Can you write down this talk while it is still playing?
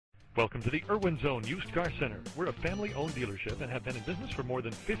Welcome to the Irwin Zone Used Car Center. We're a family-owned dealership and have been in business for more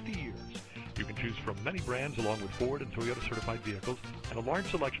than 50 years. You can choose from many brands along with Ford and Toyota certified vehicles and a large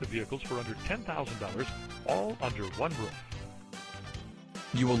selection of vehicles for under $10,000, all under one roof.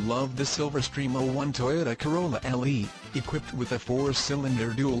 You will love the Silverstream 01 Toyota Corolla LE, equipped with a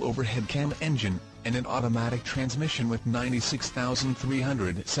 4-cylinder dual overhead cam engine and an automatic transmission with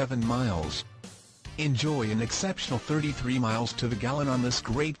 96,307 miles. Enjoy an exceptional 33 miles to the gallon on this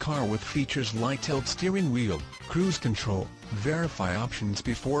great car with features like tilt steering wheel, cruise control, verify options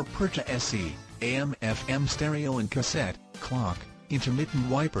before purchase, AM/FM stereo and cassette, clock, intermittent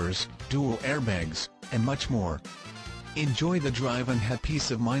wipers, dual airbags, and much more. Enjoy the drive and have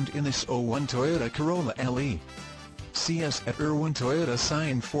peace of mind in this 01 Toyota Corolla LE. See us at Irwin Toyota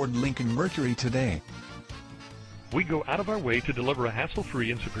Scion Ford Lincoln Mercury today. We go out of our way to deliver a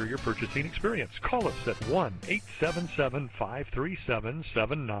hassle-free and superior purchasing experience. Call us at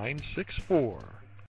 1-877-537-7964.